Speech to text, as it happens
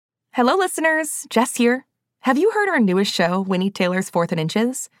Hello, listeners. Jess here. Have you heard our newest show, Winnie Taylor's 4th and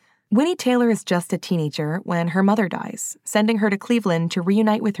Inches? Winnie Taylor is just a teenager when her mother dies, sending her to Cleveland to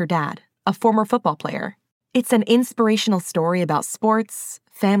reunite with her dad, a former football player. It's an inspirational story about sports,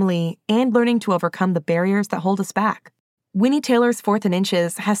 family, and learning to overcome the barriers that hold us back. Winnie Taylor's 4th and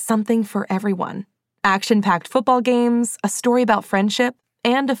Inches has something for everyone. Action-packed football games, a story about friendship,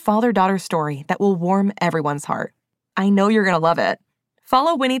 and a father-daughter story that will warm everyone's heart. I know you're going to love it.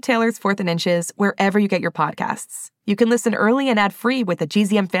 Follow Winnie Taylor's 4th and Inches wherever you get your podcasts. You can listen early and ad-free with a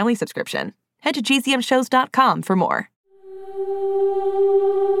GZM family subscription. Head to gzmshows.com for more.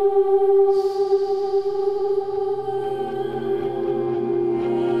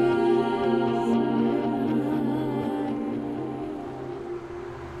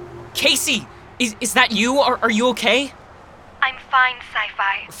 Casey! Is that you? Are you okay? I'm fine,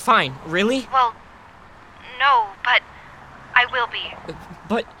 Sci-Fi. Fine, really? Well, no, but I will be.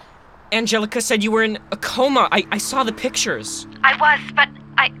 But Angelica said you were in a coma. I saw the pictures. I was, but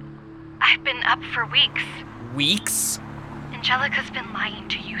I've been up for weeks. Weeks? Angelica's been lying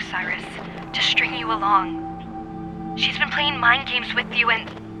to you, Cyrus, to string you along. She's been playing mind games with you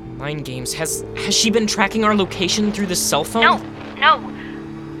and... Mind games? Has she been tracking our location through the cell phone? No.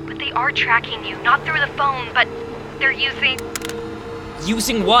 But they are tracking you, not through the phone, but they're using...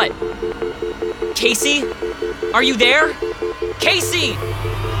 Using what? Casey? Are you there? Casey!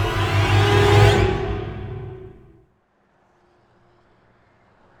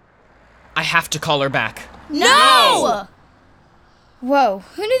 I have to call her back. No! Whoa,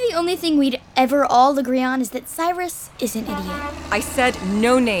 who knew the only thing we'd ever all agree on is that Cyrus is an idiot? I said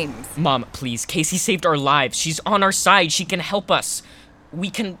no names. Mom, please. Casey saved our lives. She's on our side. She can help us. We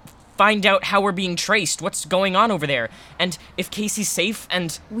can find out how we're being traced, what's going on over there, and if Casey's safe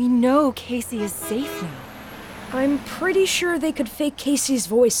and... We know Casey is safe now. I'm pretty sure they could fake Casey's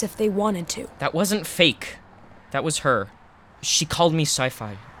voice if they wanted to. That wasn't fake. That was her. She called me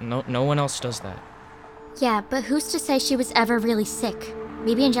Sci-Fi. No one else does that. Yeah, but who's to say she was ever really sick?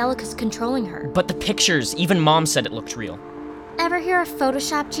 Maybe Angelica's controlling her. But the pictures, even Mom said it looked real. Ever hear of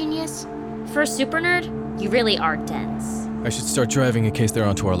Photoshop genius? For a super nerd, you really are dense. I should start driving in case they're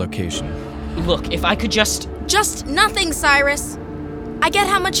onto our location. Look, if I could just... Just nothing, Cyrus. I get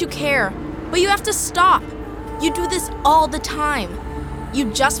how much you care, but you have to stop. You do this all the time.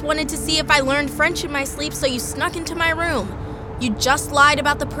 You just wanted to see if I learned French in my sleep, so you snuck into my room. You just lied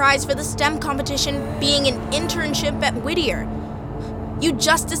about the prize for the STEM competition being an internship at Whittier. You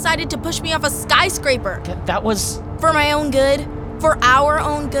just decided to push me off a skyscraper. That was... For my own good. For our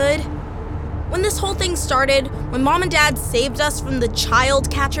own good. When this whole thing started, when Mom and Dad saved us from the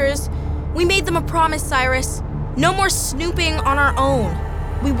child catchers, we made them a promise, Cyrus. No more snooping on our own.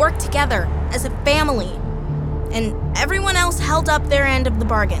 We worked together as a family. And everyone else held up their end of the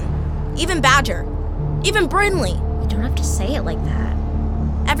bargain. Even Badger. Even Brinley. You don't have to say it like that.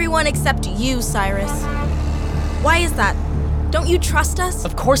 Everyone except you, Cyrus. Why is that? Don't you trust us?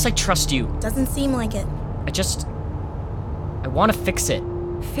 Of course I trust you. Doesn't seem like it. I want to fix it.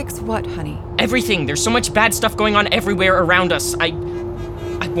 Fix what, honey? Everything. There's so much bad stuff going on everywhere around us. I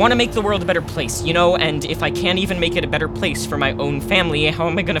want to make the world a better place, you know? And if I can't even make it a better place for my own family, how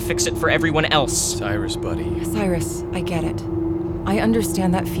am I going to fix it for everyone else? Cyrus, buddy. Cyrus, I get it. I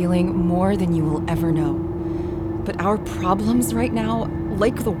understand that feeling more than you will ever know. But our problems right now,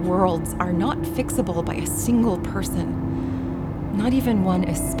 like the world's, are not fixable by a single person. Not even one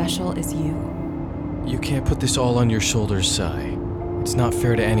as special as you. You can't put this all on your shoulders, Sai. It's not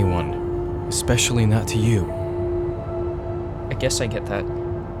fair to anyone, especially not to you. I guess I get that.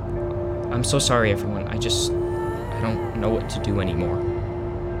 I'm so sorry, everyone. I don't know what to do anymore.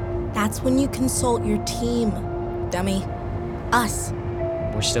 That's when you consult your team, dummy. Us.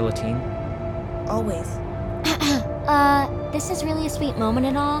 We're still a team? Always. This is really a sweet moment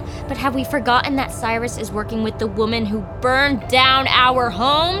and all, but have we forgotten that Cyrus is working with the woman who burned down our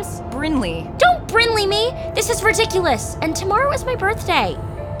homes? Brinley. Don't Brinley me! This is ridiculous, and tomorrow is my birthday.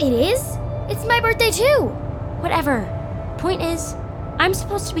 It is? It's my birthday too! Whatever. Point is, I'm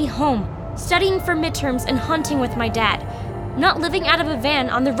supposed to be home, studying for midterms and hunting with my dad, not living out of a van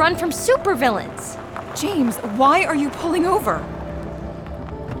on the run from supervillains. James, why are you pulling over?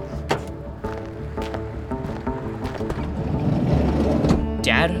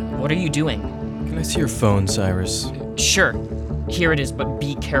 Dad, what are you doing? Can I see your phone, Cyrus? Sure. Here it is, but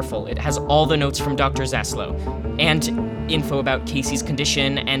be careful. It has all the notes from Dr. Zaslow. And info about Casey's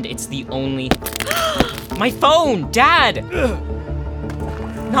condition, and it's the only... My phone! Dad!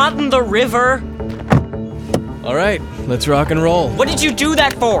 Not in the river! All right, let's rock and roll. What did you do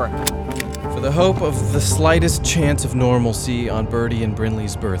that for? For For the hope of the slightest chance of normalcy on Birdie and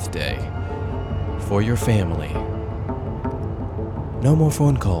Brinley's birthday. For your family. No more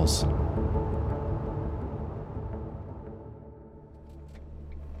phone calls.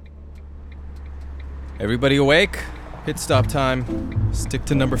 Everybody awake? Pit stop time. Stick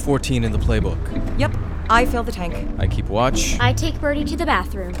to number 14 in the playbook. Yep, I fill the tank. I keep watch. I take Birdie to the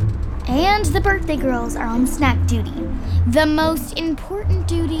bathroom. And the birthday girls are on snack duty. The most important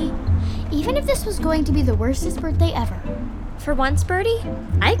duty. Even if this was going to be the worstest birthday ever. For once, Birdie,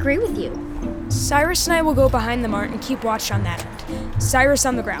 I agree with you. Cyrus and I will go behind the mart and keep watch on that end. Cyrus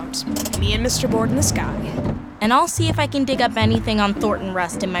on the ground. Me and Mr. Board in the sky. And I'll see if I can dig up anything on Thornton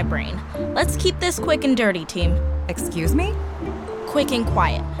Rust in my brain. Let's keep this quick and dirty, team. Excuse me? Quick and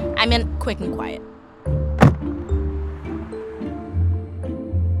quiet. I meant quick and quiet.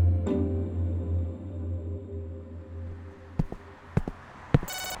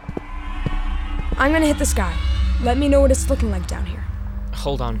 I'm gonna hit the sky. Let me know what it's looking like down here.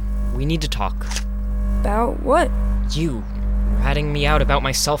 Hold on. We need to talk. About what? You ratting me out about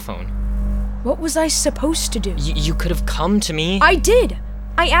my cell phone. What was I supposed to do? You could have come to me. I did!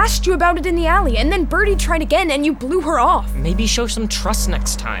 I asked you about it in the alley, and then Birdie tried again, and you blew her off. Maybe show some trust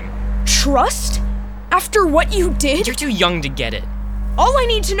next time. Trust? After what you did? You're too young to get it. All I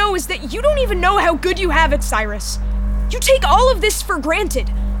need to know is that you don't even know how good you have it, Cyrus. You take all of this for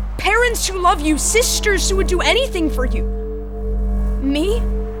granted. Parents who love you, sisters who would do anything for you. Me?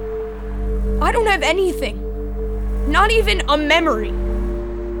 I don't have anything. Not even a memory.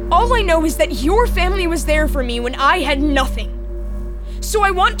 All I know is that your family was there for me when I had nothing. So I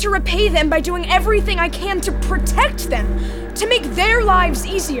want to repay them by doing everything I can to protect them, to make their lives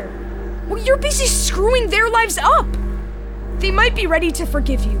easier. Well, you're busy screwing their lives up. They might be ready to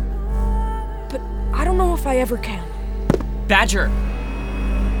forgive you, but I don't know if I ever can. Badger!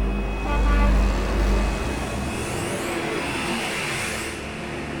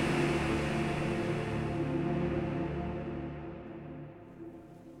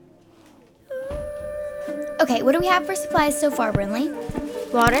 Okay, what do we have for supplies so far, Brinley?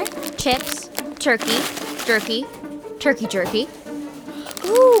 Water, chips, turkey, jerky, turkey jerky.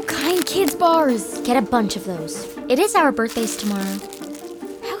 Ooh, Kind Kids bars. Get a bunch of those. It is our birthdays tomorrow.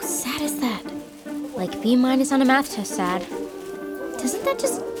 How sad is that? Like B- on a math test sad. Doesn't that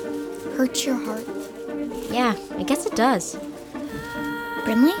just hurt your heart? Yeah, I guess it does.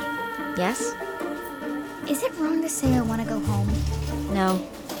 Brinley? Yes? Is it wrong to say I want to go home? No,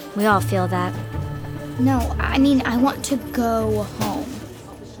 we all feel that. No, I mean, I want to go home.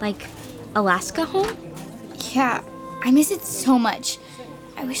 Like Alaska home? Yeah, I miss it so much.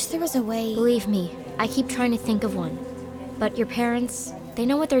 I wish there was a way. Believe me, I keep trying to think of one. But your parents, they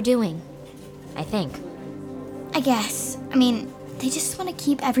know what they're doing. I think. I guess. I mean, they just want to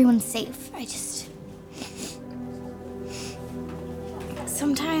keep everyone safe.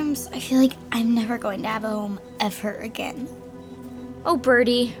 Sometimes I feel like I'm never going to have a home ever again. Oh,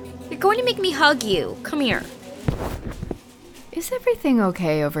 Birdie, you're going to make me hug you. Come here. Is everything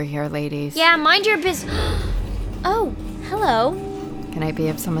okay over here, ladies? Yeah, mind your business. Oh, hello. Can I be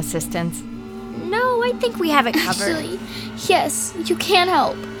of some assistance? No, I think we have it covered. Actually, yes, you can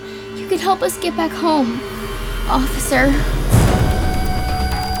help. You can help us get back home, officer.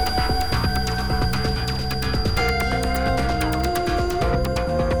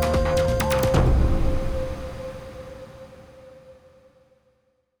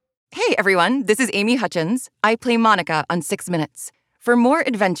 Hey everyone, this is Amy Hutchins. I play Monica on 6 Minutes. For more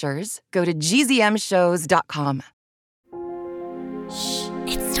adventures, go to gzmshows.com. Shh,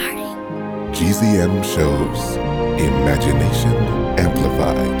 it's starting. GZM Shows. Imagination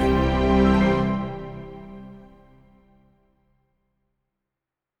Amplified.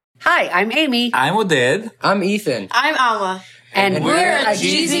 Hi, I'm Amy. I'm Oded. I'm Ethan. I'm Alma. And we're a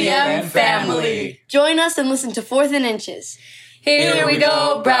GZM family. Join us and listen to 4th and Inches. Here we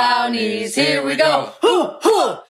go, brownies, here we go. Hoo, hoo.